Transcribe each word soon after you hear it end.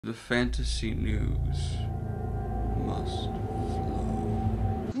The fantasy news must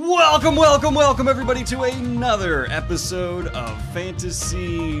flow. Welcome everybody to another episode of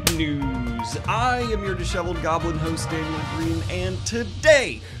Fantasy News. I am your disheveled goblin host, Daniel Greene, and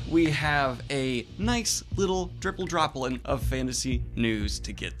today we have a nice little dripple-droplin of fantasy news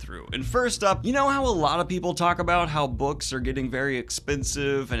to get through. And first up, you know how a lot of people talk about how books are getting very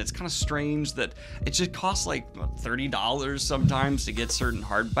expensive, and it's kind of strange that it just costs like $30 sometimes to get certain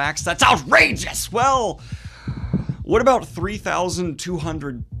hardbacks? That's outrageous! Well, what about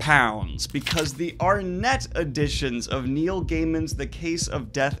 £3,200? Because the Arnett editions of Neil Gaiman's The Case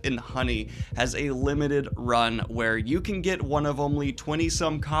of Death and Honey has a limited run where you can get one of only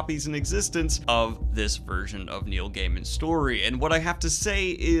 20-some copies in existence of this version of Neil Gaiman's story. And what I have to say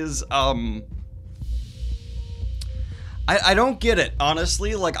is, I don't get it,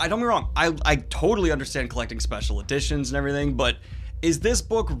 honestly. Like, don't get me wrong, I totally understand collecting special editions and everything, but is this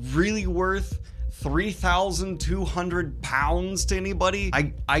book really worth £3,200 to anybody?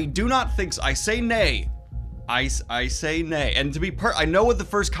 I do not think so. I say nay. I say nay. And to be I know what the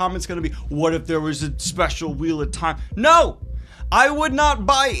first comment's gonna be. What if there was a special Wheel of Time? No! I would not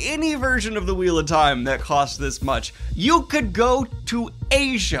buy any version of the Wheel of Time that costs this much. You could go to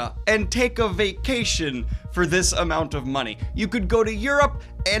Asia and take a vacation for this amount of money. You could go to Europe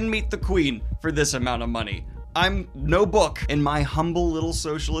and meet the Queen for this amount of money. No book, in my humble little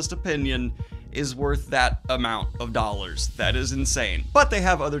socialist opinion, is worth that amount of dollars. That is insane. But they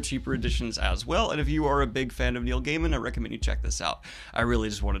have other cheaper editions as well, and if you are a big fan of Neil Gaiman, I recommend you check this out. I really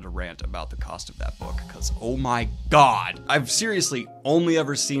just wanted to rant about the cost of that book, because oh my god. I've seriously only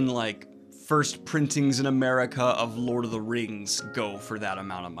ever seen like first printings in America of Lord of the Rings go for that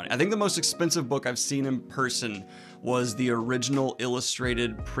amount of money. I think the most expensive book I've seen in person was the original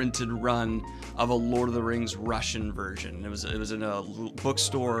illustrated printed run of a Lord of the Rings Russian version. It was in a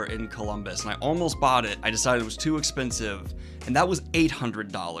bookstore in Columbus, and I almost bought it. I decided it was too expensive, and that was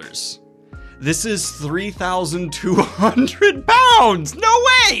 $800. This is £3,200! No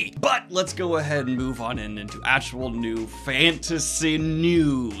way! But let's go ahead and move on into actual new fantasy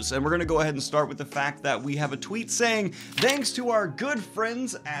news. And we're gonna go ahead and start with the fact that we have a tweet saying, thanks to our good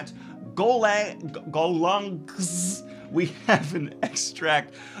friends at Golunks, we have an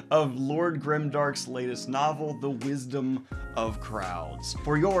extract of Lord Grimdark's latest novel, The Wisdom of Crowds,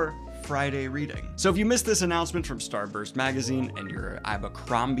 for your Friday reading. So if you missed this announcement from Starburst magazine and you're an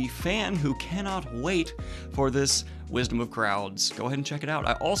Abercrombie fan who cannot wait for this Wisdom of Crowds, go ahead and check it out.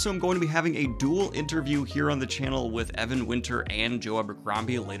 I also am going to be having a dual interview here on the channel with Evan Winter and Joe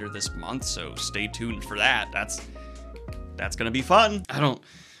Abercrombie later this month, so stay tuned for that. That's gonna be fun. I don't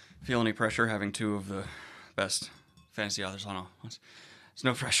feel any pressure having two of the best fantasy authors on. It's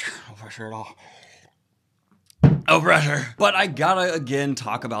no pressure at all. No pressure. But I gotta again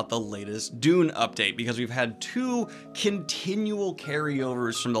talk about the latest Dune update, because we've had two continual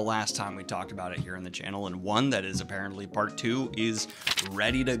carryovers from the last time we talked about it here on the channel, and one that is apparently part 2 is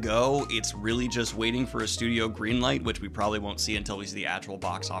ready to go. It's really just waiting for a studio greenlight, which we probably won't see until we see the actual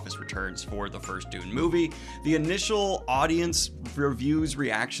box office returns for the first Dune movie. The initial audience reviews,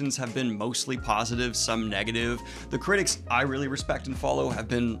 reactions have been mostly positive, some negative. The critics I really respect and follow have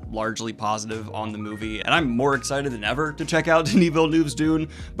been largely positive on the movie, and I'm more excited than ever to check out Denis Villeneuve's Dune,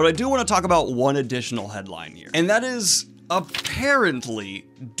 but I do want to talk about one additional headline here, and that is apparently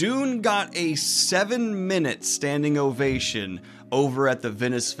Dune got a 7-minute standing ovation over at the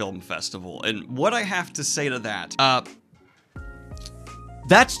Venice Film Festival. And what I have to say to that,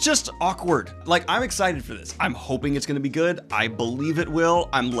 that's just awkward. Like, I'm excited for this. I'm hoping it's gonna be good. I believe it will.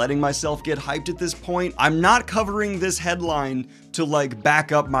 I'm letting myself get hyped at this point. I'm not covering this headline to like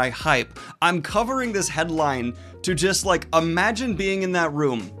back up my hype. I'm covering this headline to just like, imagine being in that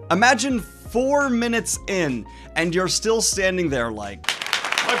room. Imagine 4 minutes in and you're still standing there like,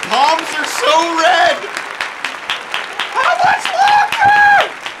 my palms are so red. How much longer?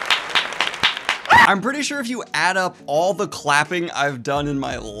 I'm pretty sure if you add up all the clapping I've done in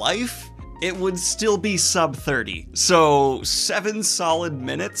my life, it would still be sub 30. So 7 solid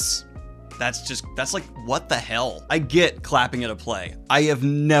minutes, that's like, what the hell? I get clapping at a play. I have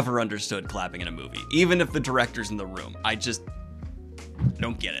never understood clapping in a movie, even if the director's in the room. I just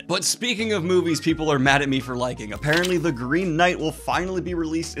don't get it. But speaking of movies people are mad at me for liking, apparently The Green Knight will finally be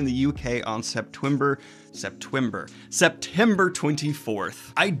released in the UK on September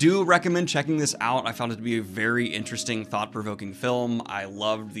 24th. I do recommend checking this out. I found it to be a very interesting, thought-provoking film. I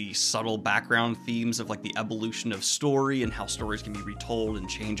loved the subtle background themes of like the evolution of story and how stories can be retold and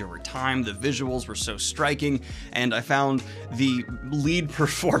change over time. The visuals were so striking, and I found the lead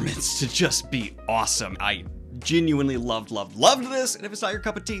performance to just be awesome. I genuinely loved this, and if it's not your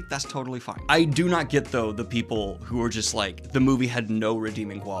cup of tea, that's totally fine. I do not get, though, the people who are just like, the movie had no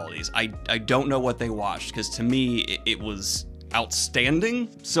redeeming qualities. I don't know what they watched, because to me, it was outstanding.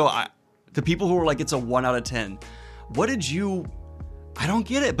 So the people who were like, it's a 1 out of 10, what did you... I don't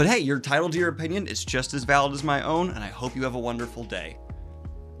get it, but hey, you're entitled to your opinion. It's just as valid as my own, and I hope you have a wonderful day.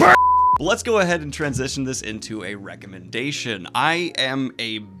 Let's go ahead and transition this into a recommendation. I am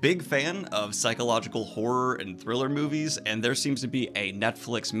a big fan of psychological horror and thriller movies, and there seems to be a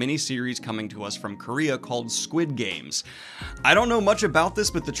Netflix miniseries coming to us from Korea called Squid Games. I don't know much about this,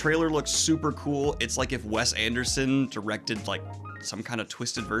 but the trailer looks super cool. It's like if Wes Anderson directed like some kind of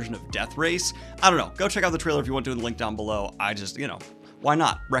twisted version of Death Race. I don't know. Go check out the trailer if you want to in the link down below. I just, you know, why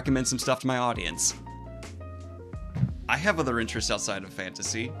not recommend some stuff to my audience? I have other interests outside of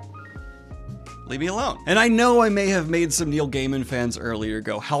fantasy. Leave me alone. And I know I may have made some Neil Gaiman fans earlier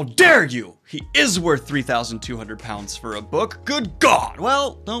go, how dare you? He is worth 3,200 pounds for a book. Good God.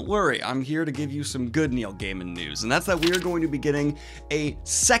 Well, don't worry. I'm here to give you some good Neil Gaiman news. And that's that we are going to be getting a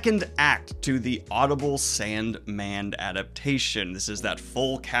second act to the Audible Sandman adaptation. This is that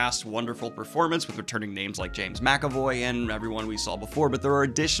full cast, wonderful performance with returning names like James McAvoy and everyone we saw before. But there are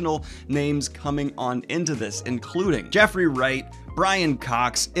additional names coming on into this, including Jeffrey Wright, Brian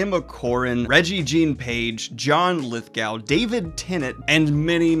Cox, Emma Corrin, Reggie Jean Page, John Lithgow, David Tennant, and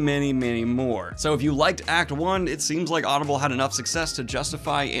many, many, many more. So if you liked Act 1, it seems like Audible had enough success to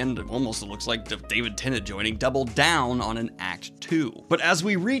justify, and almost it looks like David Tennant joining, double down on an Act 2. But as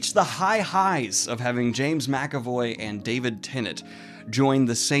we reach the high highs of having James McAvoy and David Tennant join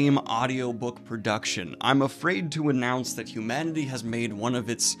the same audiobook production, I'm afraid to announce that humanity has made one of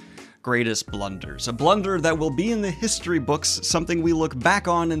its greatest blunders. A blunder that will be in the history books, something we look back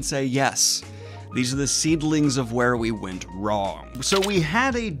on and say, yes, these are the seedlings of where we went wrong. So we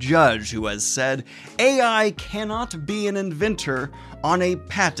had a judge who has said, AI cannot be an inventor on a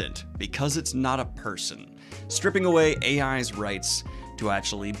patent because it's not a person, stripping away AI's rights to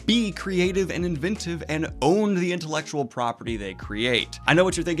actually be creative and inventive and own the intellectual property they create. I know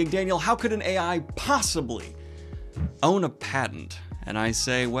what you're thinking, Daniel, how could an AI possibly own a patent? And I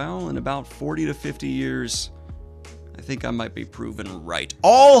say, well, in about 40 to 50 years, I think I might be proven right.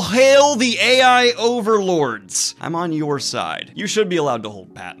 All hail the AI overlords! I'm on your side. You should be allowed to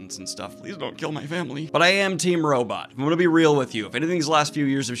hold patents and stuff. Please don't kill my family. But I am Team Robot. I'm gonna be real with you. If anything these last few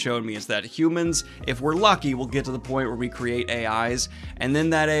years have shown me is that humans, if we're lucky, will get to the point where we create AIs, and then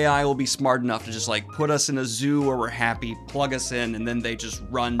that AI will be smart enough to just like put us in a zoo where we're happy, plug us in, and then they just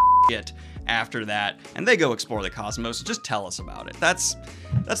run shit after that, and they go explore the cosmos. Just tell us about it. That's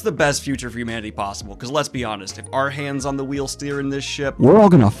the best future for humanity possible, because let's be honest, if our hands on the wheel steering this ship, we're all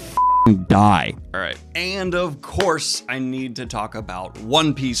gonna die. All right, and of course, I need to talk about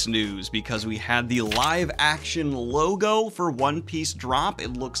One Piece news, because we had the live action logo for One Piece drop.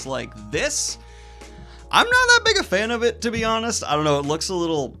 It looks like this. I'm not that big a fan of it, to be honest. I don't know, it looks a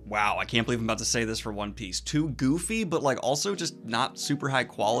little, wow, I can't believe I'm about to say this for One Piece. Too goofy, but like also just not super high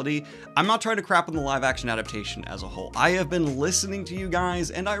quality. I'm not trying to crap on the live action adaptation as a whole. I have been listening to you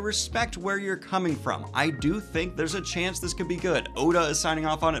guys, and I respect where you're coming from. I do think there's a chance this could be good. Oda is signing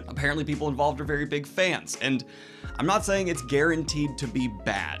off on it. Apparently people involved are very big fans, and I'm not saying it's guaranteed to be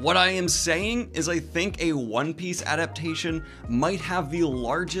bad. What I am saying is I think a One Piece adaptation might have the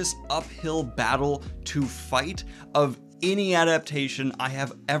largest uphill battle to fight of any adaptation I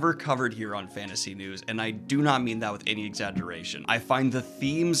have ever covered here on Fantasy News, and I do not mean that with any exaggeration. I find the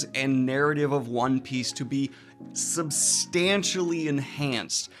themes and narrative of One Piece to be substantially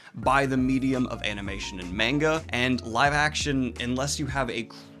enhanced by the medium of animation and manga, and live action, unless you have a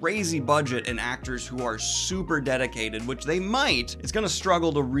crazy budget and actors who are super dedicated, which they might, it's gonna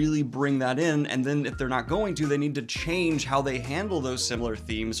struggle to really bring that in, and then if they're not going to, they need to change how they handle those similar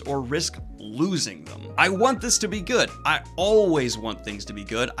themes or risk losing them. I want this to be good. I always want things to be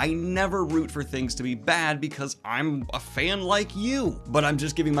good. I never root for things to be bad because I'm a fan like you, but I'm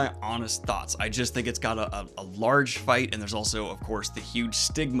just giving my honest thoughts. I just think it's got a large fight, and there's also, of course, the huge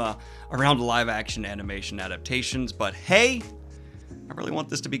stigma around live action animation adaptations, but hey, I really want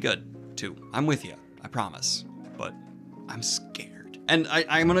this to be good, too. I'm with you, I promise, but I'm scared. And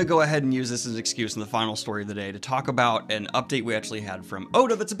I'm gonna go ahead and use this as an excuse in the final story of the day to talk about an update we actually had from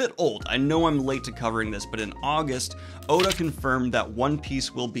Oda that's a bit old. I know I'm late to covering this, but in August, Oda confirmed that One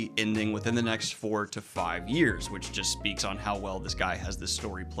Piece will be ending within the next 4 to 5 years, which just speaks on how well this guy has this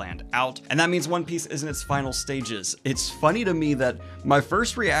story planned out. And that means One Piece is in its final stages. It's funny to me that my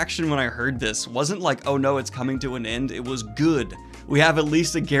first reaction when I heard this wasn't like, oh no, it's coming to an end. It was good. we have at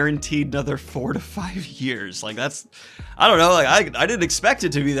least a guaranteed another 4 to 5 years. Like, that's, I don't know, like I didn't expect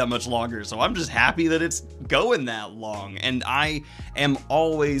it to be that much longer, so I'm just happy that it's going that long. And I am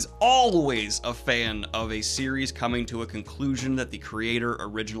always a fan of a series coming to a conclusion that the creator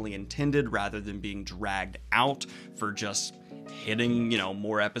originally intended, rather than being dragged out for just hitting, you know,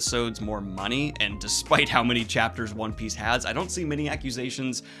 more episodes, more money. And despite how many chapters One Piece has, I don't see many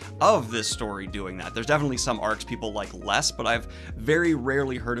accusations of this story doing that. There's definitely some arcs people like less, but I've very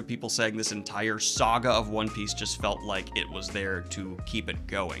rarely heard of people saying this entire saga of One Piece just felt like it was there to keep it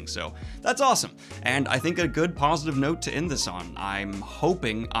going. So that's awesome. And I think a good positive note to end this on. I'm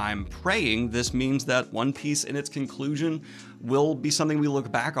hoping, I'm praying this means that One Piece in its conclusion will be something we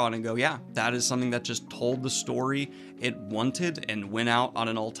look back on and go, yeah, that is something that just told the story it wanted and went out on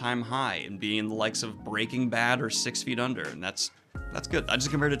an all-time high, and being the likes of Breaking Bad or 6 Feet Under. And that's good. I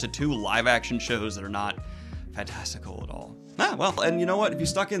just compared it to 2 live-action shows that are not fantastical at all. Ah, well, and you know what? If you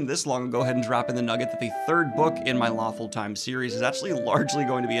stuck in this long, go ahead and drop in the nugget that the 3rd book in my Lawful Time series is actually largely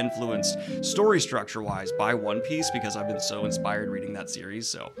going to be influenced story structure-wise by One Piece, because I've been so inspired reading that series.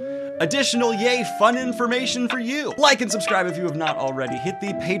 So additional, yay, fun information for you. Like and subscribe if you have not already. Hit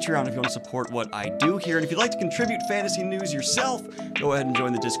the Patreon if you want to support what I do here. And if you'd like to contribute fantasy news yourself, go ahead and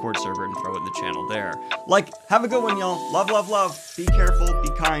join the Discord server and throw it in the channel there. Like, have a good one, y'all. Love, love, love. Be careful, be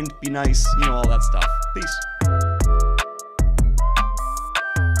kind, be nice, you know, all that stuff. Peace.